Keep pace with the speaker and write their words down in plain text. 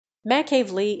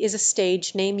Makaveli is a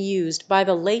stage name used by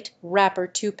the late rapper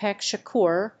Tupac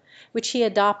Shakur, which he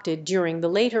adopted during the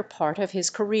later part of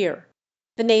his career.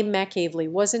 The name Makaveli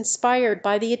was inspired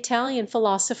by the Italian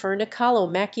philosopher Niccolo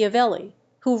Machiavelli,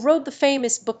 who wrote the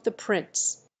famous book The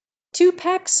Prince.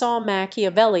 Tupac saw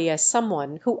Machiavelli as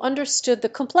someone who understood the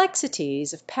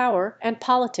complexities of power and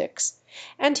politics,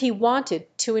 and he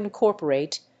wanted to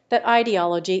incorporate that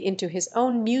ideology into his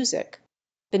own music.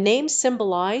 The name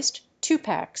symbolized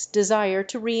Tupac's desire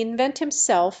to reinvent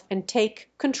himself and take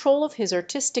control of his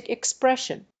artistic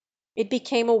expression. It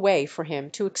became a way for him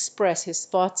to express his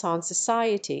thoughts on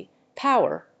society,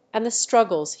 power, and the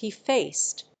struggles he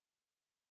faced.